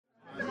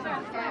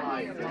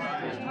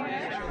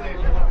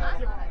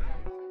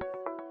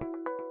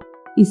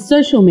Is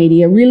social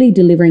media really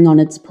delivering on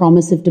its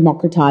promise of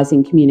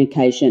democratising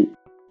communication?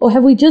 Or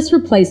have we just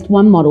replaced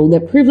one model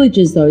that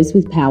privileges those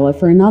with power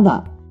for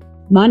another?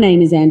 My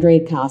name is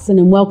Andrea Carson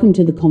and welcome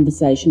to the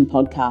Conversation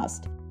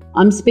podcast.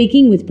 I'm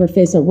speaking with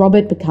Professor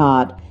Robert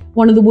Picard,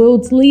 one of the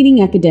world's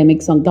leading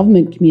academics on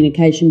government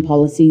communication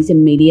policies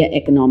and media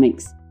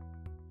economics.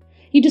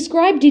 You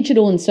describe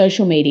digital and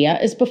social media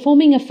as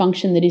performing a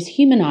function that is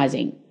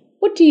humanising.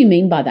 What do you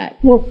mean by that?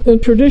 Well,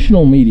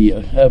 traditional media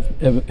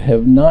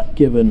have not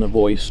given a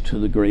voice to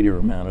the greater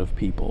amount of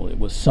people. It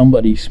was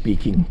somebody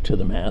speaking to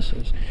the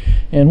masses.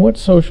 And what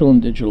social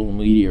and digital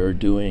media are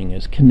doing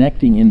is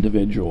connecting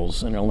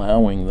individuals and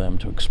allowing them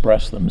to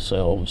express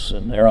themselves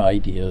and their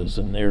ideas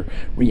and their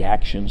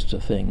reactions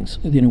to things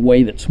in a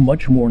way that's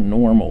much more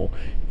normal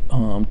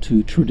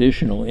to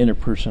traditional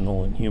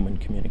interpersonal and human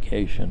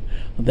communication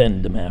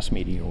than the mass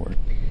media were.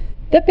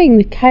 That being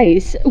the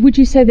case, would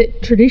you say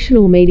that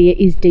traditional media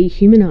is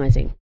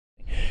dehumanizing?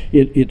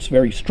 It's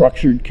very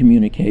structured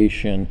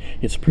communication.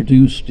 It's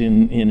produced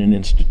in an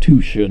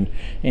institution,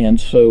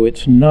 and so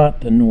it's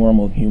not the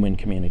normal human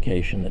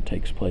communication that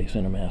takes place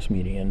in a mass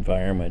media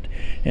environment.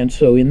 And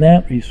so in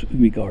that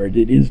regard,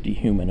 it is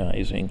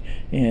dehumanizing,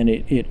 and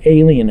it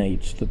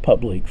alienates the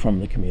public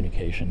from the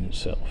communication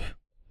itself.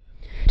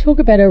 Talk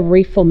about a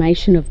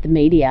reformation of the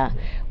media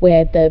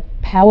where the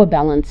power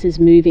balance is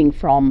moving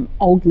from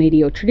old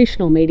media or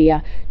traditional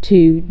media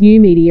to new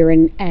media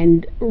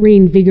and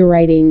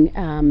reinvigorating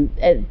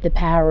the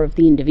power of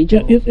the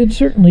individual. It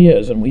certainly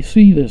is, and we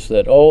see this,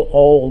 that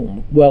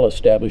all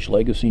well-established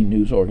legacy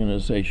news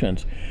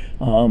organizations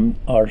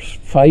are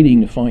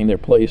fighting to find their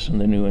place in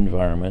the new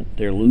environment.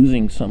 They're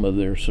losing some of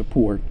their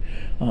support.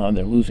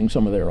 They're losing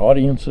some of their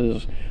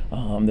audiences.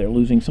 They're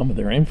losing some of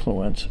their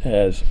influence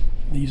as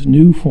these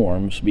new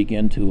forms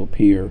begin to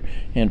appear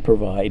and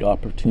provide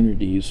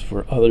opportunities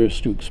for others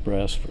to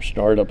express, for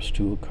startups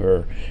to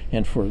occur,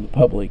 and for the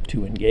public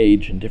to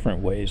engage in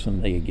different ways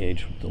than they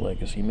engage with the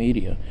legacy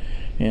media.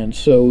 And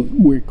so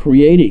we're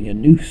creating a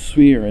new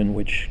sphere in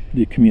which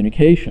the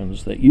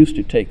communications that used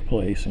to take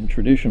place in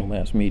traditional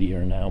mass media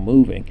are now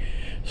moving.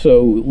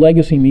 So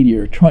legacy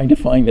media are trying to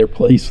find their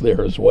place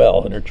there as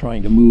well, and are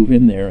trying to move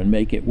in there and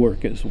make it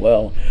work as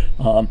well.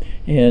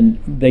 And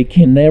they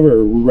can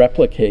never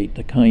replicate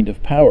the kind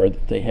of power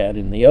that they had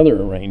in the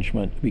other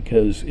arrangement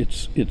because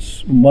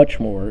it's much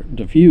more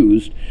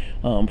diffused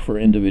for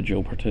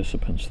individual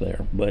participants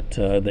there. But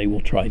they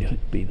will try to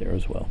be there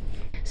as well.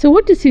 So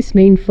what does this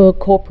mean for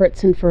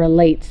corporates and for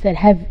elites that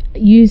have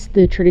used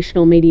the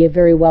traditional media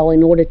very well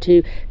in order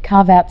to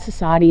carve out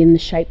society in the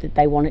shape that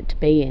they want it to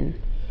be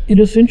in? It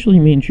essentially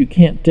means you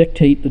can't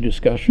dictate the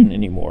discussion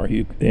anymore.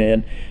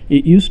 And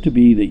it used to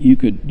be that you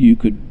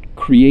could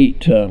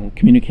create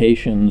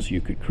communications, you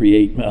could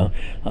create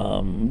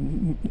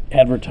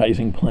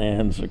advertising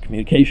plans or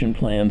communication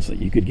plans that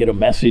you could get a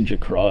message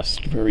across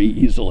very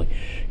easily.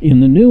 In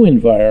the new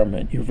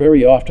environment, you're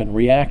very often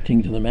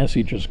reacting to the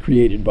messages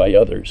created by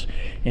others.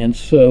 And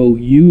so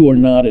you are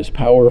not as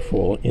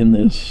powerful in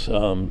this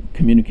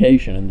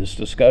communication, in this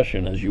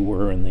discussion, as you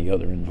were in the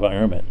other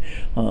environment.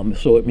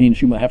 So it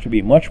means you have to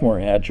be much more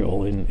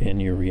agile in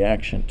your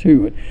reaction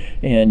to it.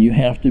 And you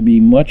have to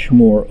be much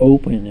more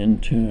open in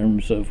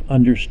terms of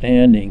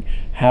understanding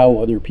how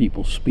other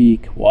people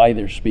speak, why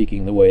they're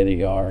speaking the way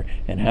they are,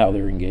 and how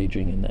they're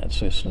engaging in that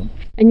system.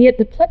 And yet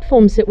the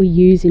platforms that we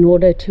use in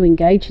order to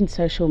engage in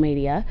social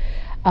media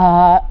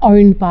are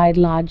owned by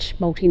large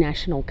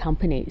multinational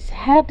companies.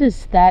 How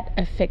does that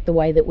affect the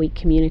way that we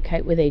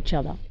communicate with each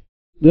other?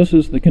 This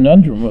is the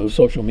conundrum of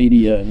social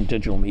media and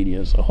digital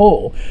media as a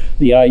whole.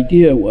 The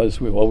idea was,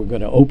 well, we're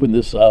going to open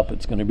this up.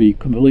 It's going to be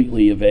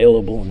completely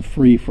available and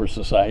free for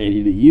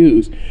society to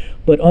use.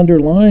 But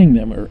underlying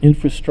them are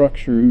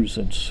infrastructures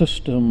and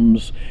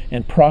systems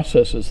and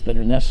processes that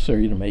are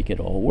necessary to make it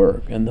all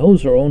work. And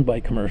those are owned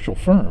by commercial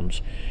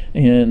firms.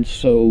 And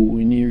so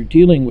when you're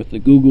dealing with the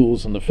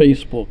Googles and the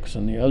Facebooks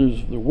and the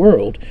others of the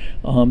world,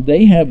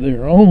 they have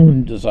their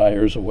own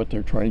desires of what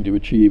they're trying to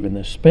achieve in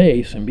this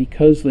space. And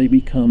because they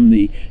become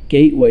the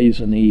gateways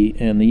and the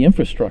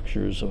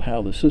infrastructures of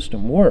how the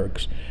system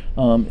works,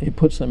 it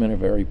puts them in a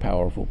very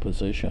powerful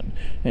position.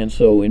 And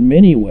so in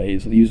many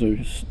ways, these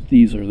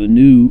are the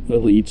new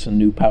elites and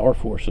new power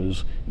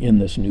forces in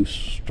this new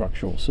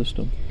structural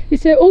system.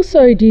 Is there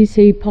also, do you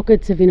see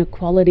pockets of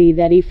inequality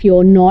that if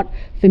you're not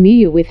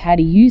familiar with how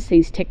to use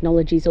these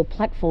technologies or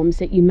platforms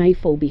that you may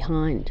fall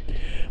behind?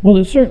 Well,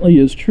 it certainly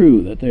is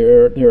true that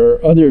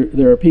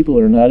there are people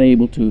that are not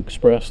able to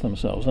express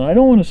themselves. And I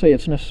don't want to say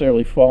it's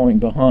necessarily falling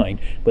behind,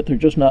 but they're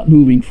just not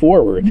moving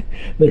forward.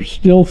 They're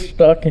still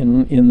stuck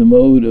in the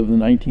mode of the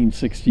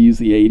 1960s,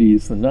 the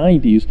 80s, the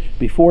 90s,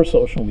 before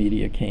social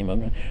media came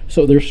on.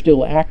 So they're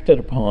still acted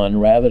upon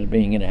rather than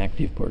being an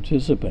active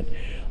participant.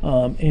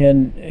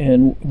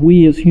 And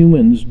we as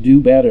humans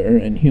do better,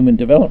 and human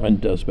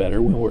development does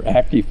better when we're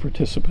active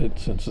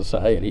participants in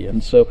society.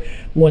 And so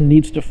one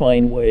needs to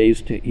find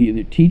ways to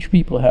either teach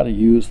people how to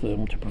use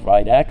them, to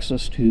provide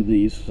access to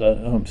these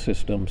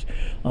systems,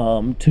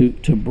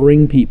 to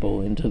bring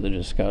people into the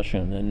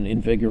discussion and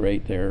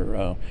invigorate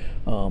their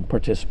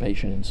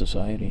participation in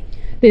society.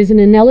 There's an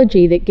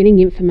analogy that getting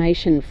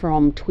information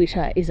from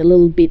Twitter is a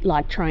little bit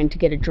like trying to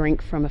get a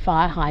drink from a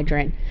fire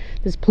hydrant.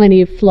 There's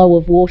plenty of flow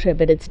of water,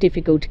 but it's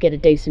difficult to get a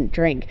decent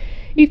drink.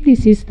 If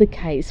this is the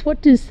case,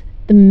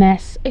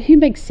 who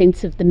makes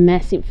sense of the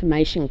mass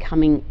information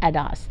coming at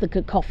us, the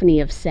cacophony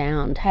of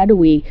sound? How do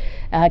we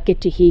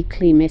get to hear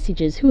clear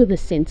messages? Who are the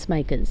sense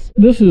makers?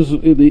 This is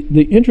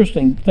the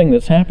interesting thing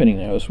that's happening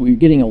now is we're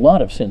getting a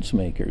lot of sense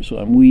makers.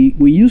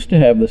 We used to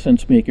have the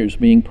sense makers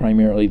being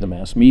primarily the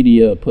mass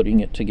media, putting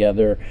it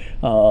together,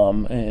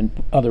 and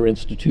other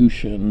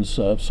institutions,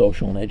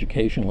 social and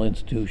educational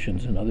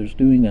institutions and others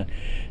doing that.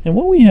 And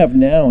what we have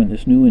now in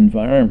this new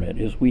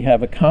environment is we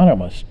have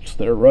economists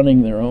that are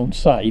running their own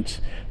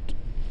sites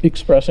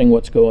expressing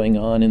what's going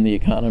on in the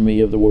economy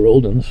of the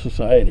world and the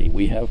society.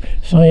 We have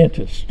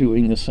scientists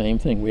doing the same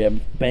thing. We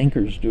have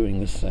bankers doing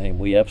the same.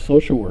 We have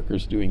social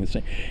workers doing the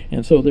same.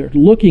 And so they're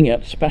looking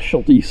at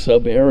specialty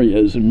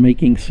sub-areas and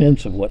making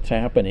sense of what's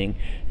happening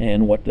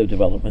and what the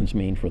developments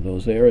mean for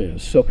those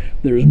areas. So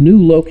there's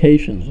new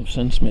locations of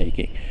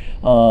sense-making.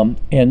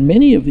 And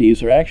many of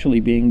these are actually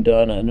being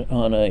done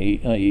on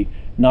a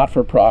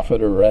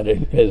not-for-profit or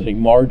as a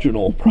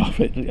marginal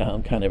profit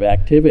kind of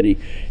activity.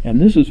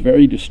 And this is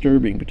very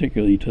disturbing,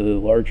 particularly to the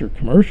larger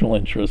commercial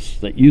interests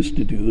that used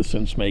to do the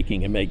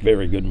sense-making and make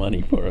very good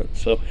money for it.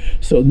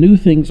 So new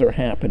things are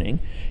happening,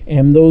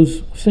 and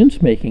those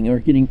sense-making are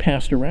getting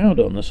passed around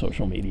on the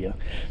social media.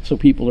 So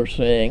people are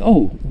saying,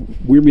 oh,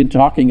 we've been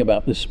talking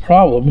about this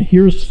problem.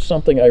 Here's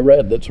something I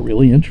read that's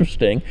really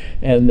interesting,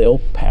 and they'll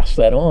pass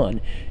that on.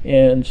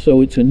 And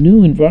so it's a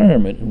new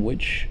environment in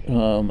which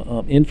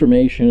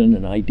information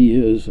and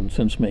ideas and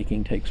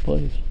sense-making takes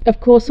place.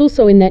 Of course,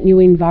 also in that new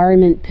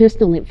environment,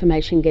 personal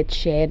information gets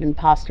shared and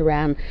passed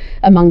around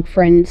among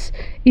friends.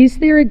 Is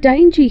there a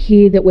danger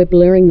here that we're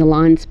blurring the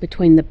lines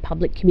between the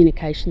public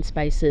communication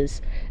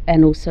spaces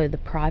and also the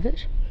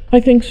private? I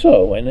think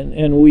so,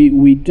 and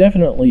we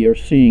definitely are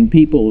seeing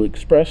people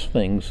express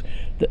things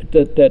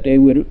that they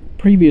would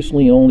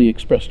previously only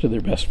express to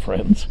their best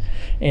friends,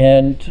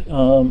 and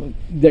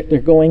they're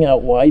going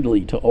out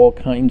widely to all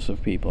kinds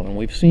of people. And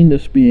we've seen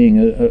this being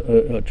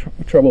a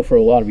trouble for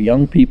a lot of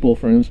young people,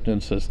 for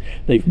instance, as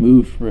they've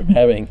moved from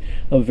having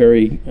a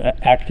very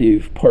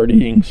active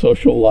partying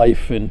social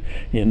life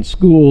in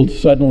school.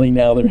 Suddenly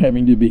now they're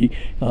having to be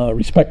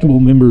respectable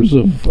members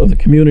of the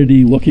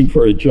community looking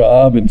for a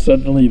job, and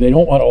suddenly they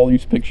don't want all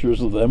these pictures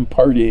of them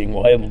partying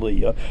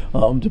wildly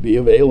to be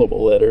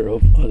available that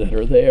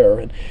are there.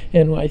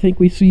 And I think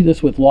we see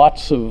this with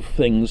lots of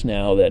things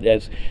now, that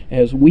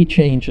as we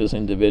change as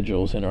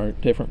individuals in our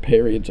different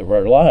periods of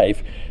our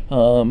life,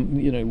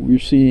 we're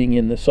seeing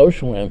in the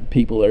social realm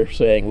people are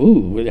saying,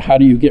 ooh, how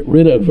do you get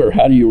rid of or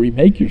how do you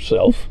remake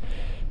yourself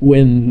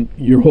when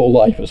your whole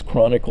life is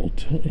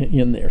chronicled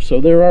in there?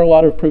 So there are a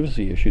lot of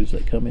privacy issues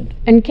that come in.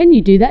 And can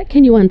you do that?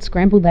 Can you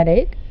unscramble that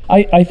egg?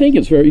 I think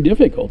it's very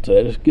difficult.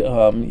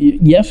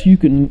 Yes, you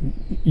can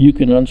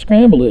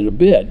unscramble it a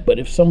bit, but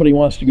if somebody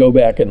wants to go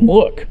back and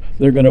look,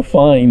 they're going to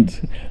find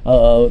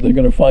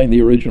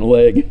the original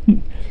egg.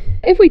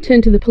 If we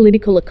turn to the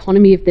political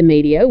economy of the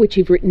media, which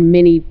you've written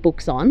many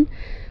books on,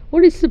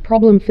 what is the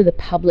problem for the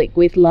public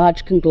with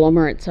large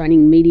conglomerates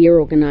owning media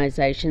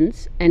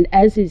organisations, and,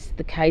 as is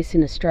the case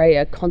in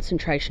Australia,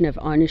 concentration of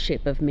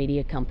ownership of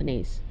media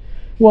companies?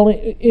 Well,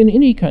 in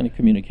any kind of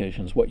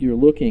communications, what you're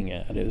looking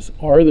at is,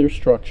 are there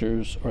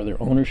structures, are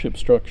there ownership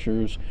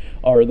structures,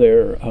 are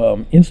there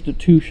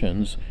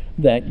institutions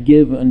that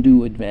give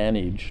undue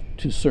advantage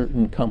to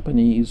certain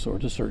companies or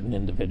to certain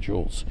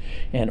individuals?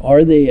 And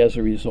are they, as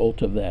a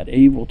result of that,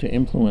 able to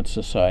influence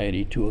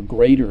society to a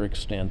greater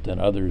extent than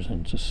others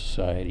in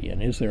society?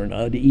 And is there an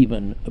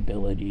uneven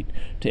ability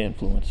to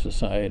influence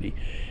society?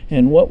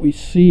 And what we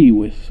see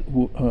with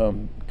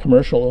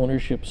commercial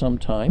ownership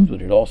sometimes,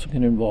 but it also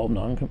can involve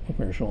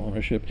non-commercial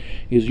ownership,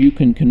 is you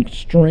can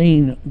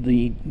constrain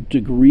the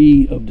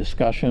degree of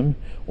discussion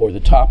or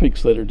the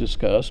topics that are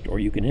discussed, or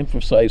you can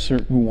emphasize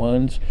certain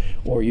ones,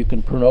 or you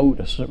can promote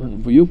a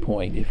certain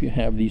viewpoint if you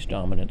have these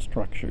dominant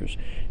structures.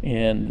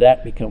 And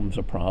that becomes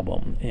a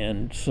problem.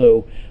 And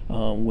so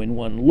when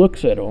one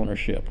looks at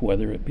ownership,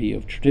 whether it be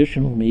of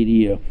traditional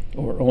media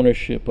or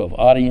ownership of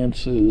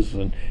audiences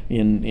and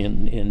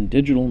in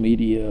digital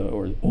media,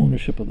 or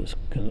ownership of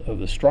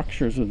the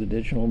structures of the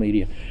digital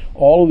media,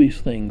 all of these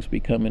things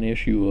become an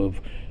issue of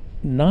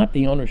not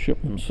the ownership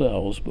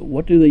themselves, but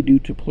what do they do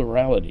to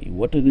plurality?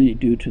 What do they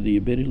do to the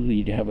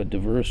ability to have a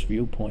diverse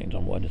viewpoint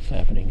on what is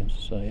happening in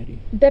society?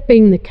 That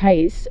being the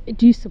case,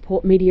 do you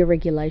support media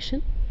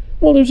regulation?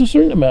 Well, there's a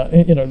certain amount,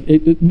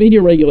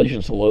 media regulation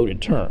is a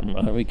loaded term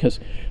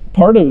because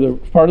part of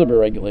the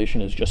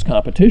regulation is just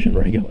competition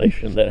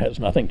regulation that has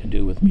nothing to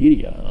do with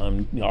media.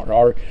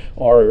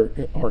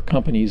 Are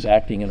companies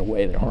acting in a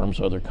way that harms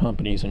other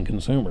companies and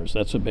consumers?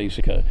 That's a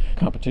basic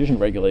competition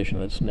regulation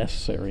that's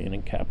necessary in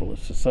a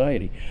capitalist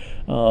society.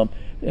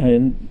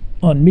 And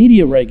on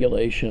media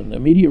regulation, the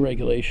media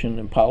regulation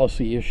and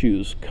policy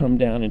issues come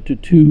down into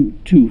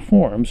two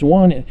forms.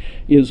 One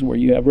is where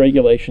you have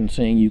regulation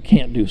saying you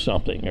can't do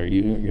something or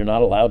you're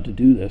not allowed to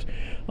do this.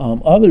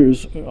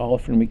 Others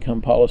often become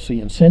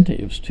policy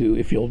incentives to,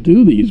 if you'll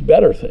do these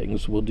better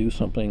things, we'll do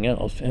something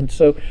else. And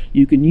so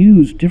you can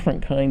use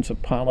different kinds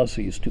of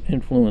policies to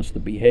influence the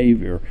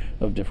behavior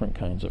of different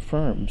kinds of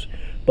firms.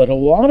 But a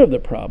lot of the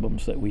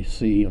problems that we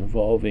see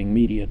involving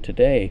media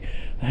today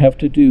have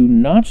to do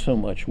not so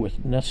much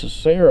with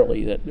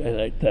necessarily that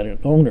an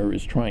owner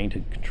is trying to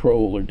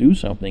control or do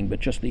something,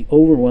 but just the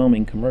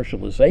overwhelming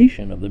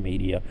commercialization of the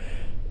media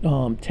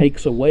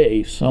takes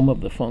away some of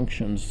the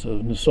functions,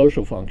 the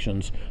social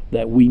functions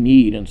that we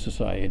need in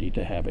society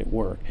to have it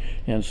work.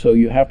 And so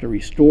you have to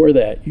restore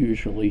that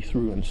usually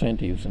through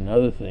incentives and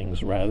other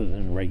things rather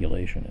than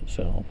regulation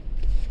itself.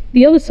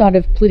 The other side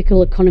of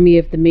political economy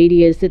of the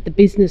media is that the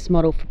business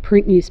model for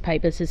print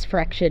newspapers has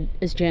fractured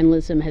as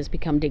journalism has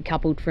become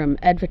decoupled from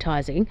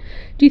advertising.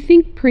 Do you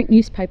think print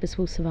newspapers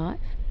will survive?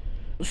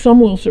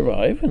 Some will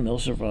survive, and they'll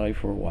survive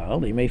for a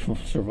while. They may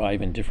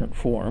survive in different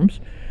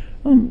forms.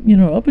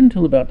 Up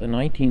until about the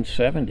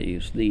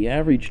 1970s, the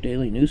average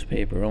daily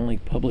newspaper only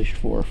published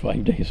 4 or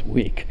 5 days a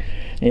week,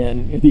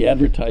 and the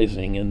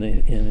advertising in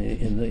the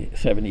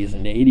 70s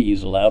and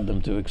 80s allowed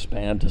them to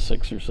expand to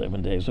 6 or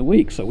 7 days a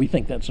week. So we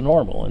think that's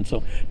normal, and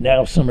so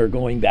now some are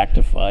going back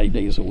to 5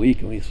 days a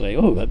week, and we say,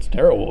 oh, that's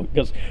terrible,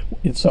 because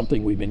it's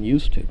something we've been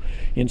used to.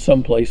 In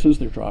some places,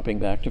 they're dropping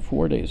back to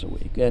 4 days a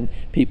week, and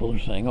people are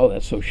saying, oh,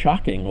 that's so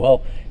shocking.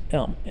 Well,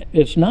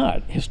 it's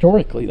not.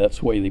 Historically, that's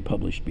the way they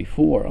published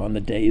before, on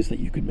the days that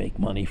you could make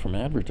money from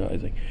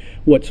advertising.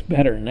 What's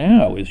better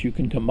now is you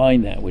can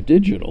combine that with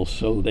digital,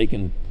 so they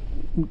can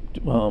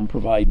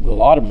provide a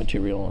lot of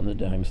material on the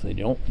days they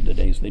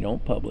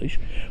don't publish,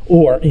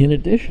 or in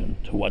addition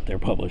to what they're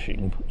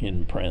publishing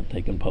in print,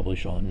 they can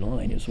publish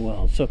online as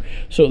well. So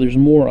there's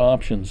more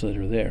options that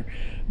are there.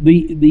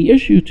 The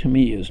issue to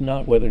me is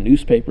not whether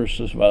newspapers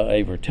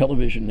survive or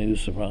television news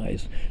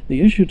survives.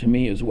 The issue to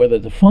me is whether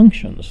the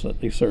functions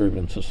that they serve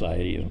in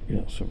society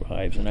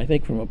survives. And I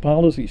think from a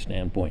policy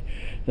standpoint,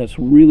 that's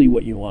really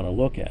what you want to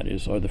look at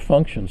is, are the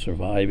functions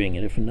surviving?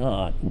 And if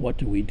not, what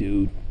do we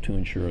do to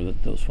ensure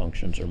that those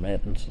functions are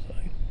met in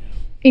society?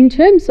 In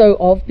terms, though,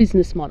 of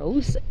business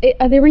models,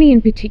 are there any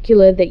in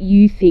particular that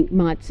you think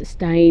might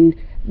sustain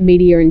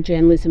media and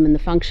journalism and the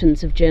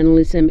functions of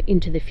journalism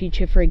into the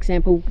future? For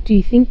example, do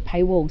you think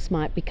paywalls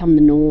might become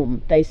the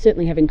norm? They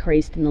certainly have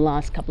increased in the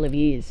last couple of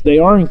years. They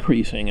are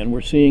increasing, and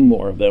we're seeing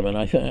more of them, and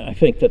I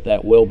think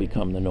that will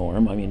become the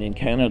norm. I mean, in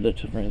Canada,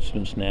 for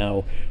instance,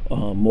 now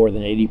more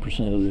than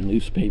 80% of the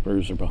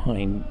newspapers are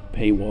behind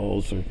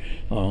paywalls or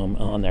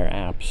on their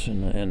apps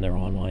and their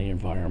online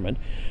environment.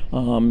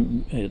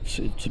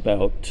 It's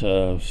about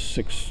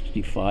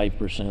 65%,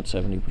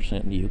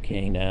 70% in the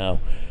UK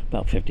now,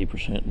 about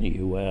 50% in the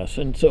US.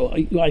 And so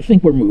I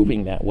think we're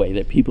moving that way,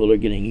 that people are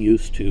getting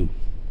used to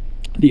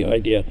the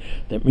idea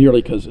that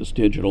merely because it's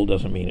digital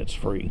doesn't mean it's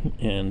free.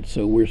 And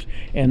so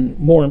and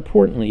more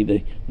importantly,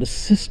 the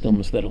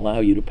systems that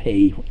allow you to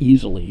pay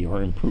easily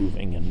are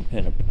improving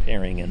and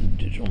appearing in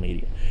digital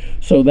media.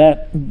 So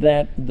that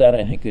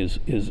I think is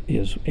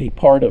a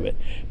part of it,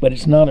 but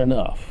it's not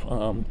enough.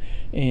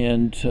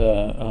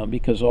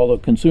 Because although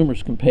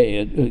consumers can pay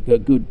a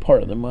good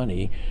part of the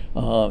money,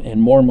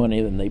 and more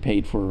money than they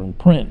paid for in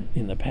print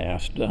in the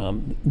past,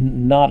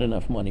 not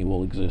enough money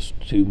will exist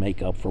to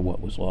make up for what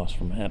was lost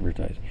from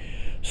advertising.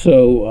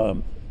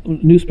 So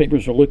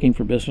newspapers are looking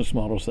for business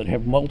models that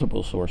have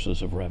multiple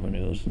sources of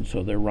revenues, and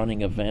so they're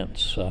running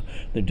events.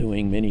 They're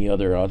doing many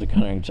other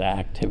kinds of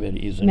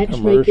activities and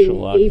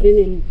commercial. Even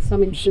in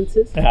some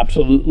instances.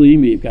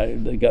 Absolutely,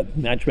 they got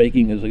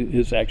matchmaking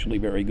is actually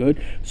very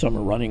good. Some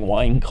are running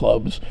wine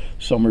clubs.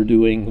 Some are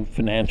doing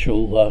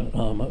financial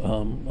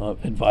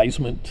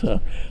advisement.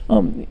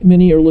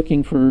 Many are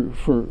looking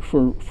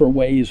for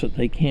ways that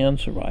they can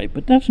survive,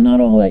 but that's not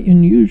all that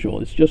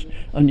unusual. It's just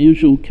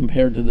unusual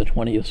compared to the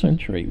 20th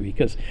century,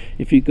 because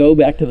if you go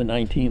back to the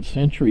 19th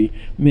century,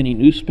 many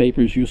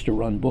newspapers used to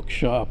run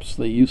bookshops.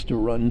 They used to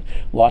run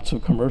lots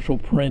of commercial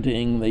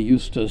printing.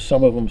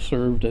 Some of them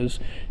served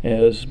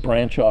as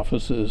branch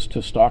offices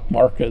to stock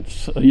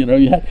markets.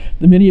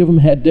 Many of them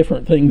had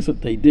different things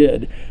that they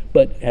did.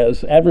 But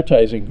as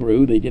advertising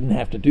grew, they didn't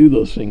have to do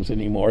those things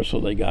anymore, so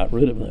they got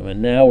rid of them.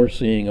 And now we're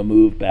seeing a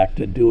move back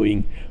to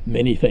doing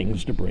many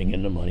things to bring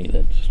in the money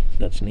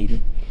that's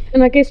needed.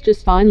 And I guess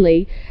just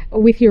finally,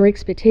 with your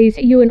expertise,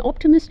 are you an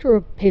optimist or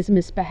a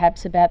pessimist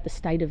perhaps about the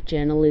state of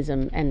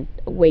journalism and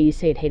where you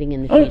see it heading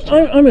in the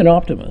future? I'm an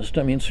optimist.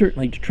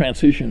 Certainly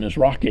transition is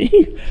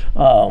rocky,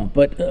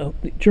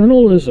 but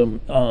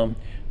journalism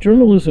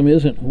journalism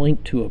isn't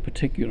linked to a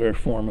particular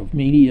form of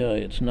media.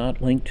 It's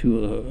not linked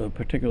to a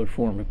particular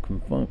form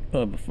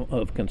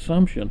of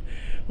consumption.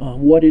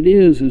 What it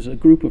is a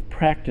group of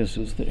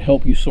practices that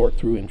help you sort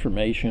through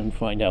information,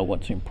 find out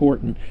what's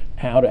important,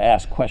 how to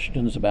ask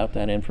questions about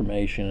that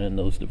information and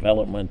those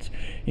developments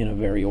in a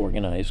very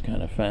organized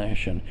kind of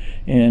fashion.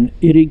 And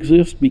it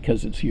exists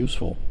because it's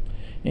useful.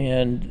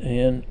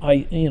 And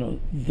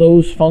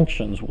those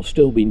functions will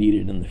still be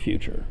needed in the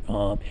future.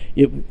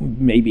 It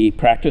may be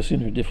practiced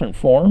in a different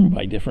form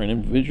by different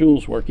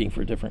individuals working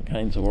for different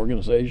kinds of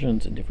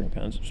organizations and different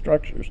kinds of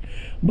structures,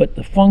 but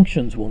the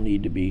functions will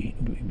need to be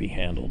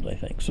handled, I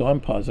think. So I'm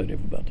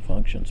positive about the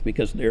functions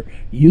because they're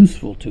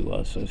useful to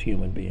us as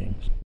human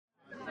beings.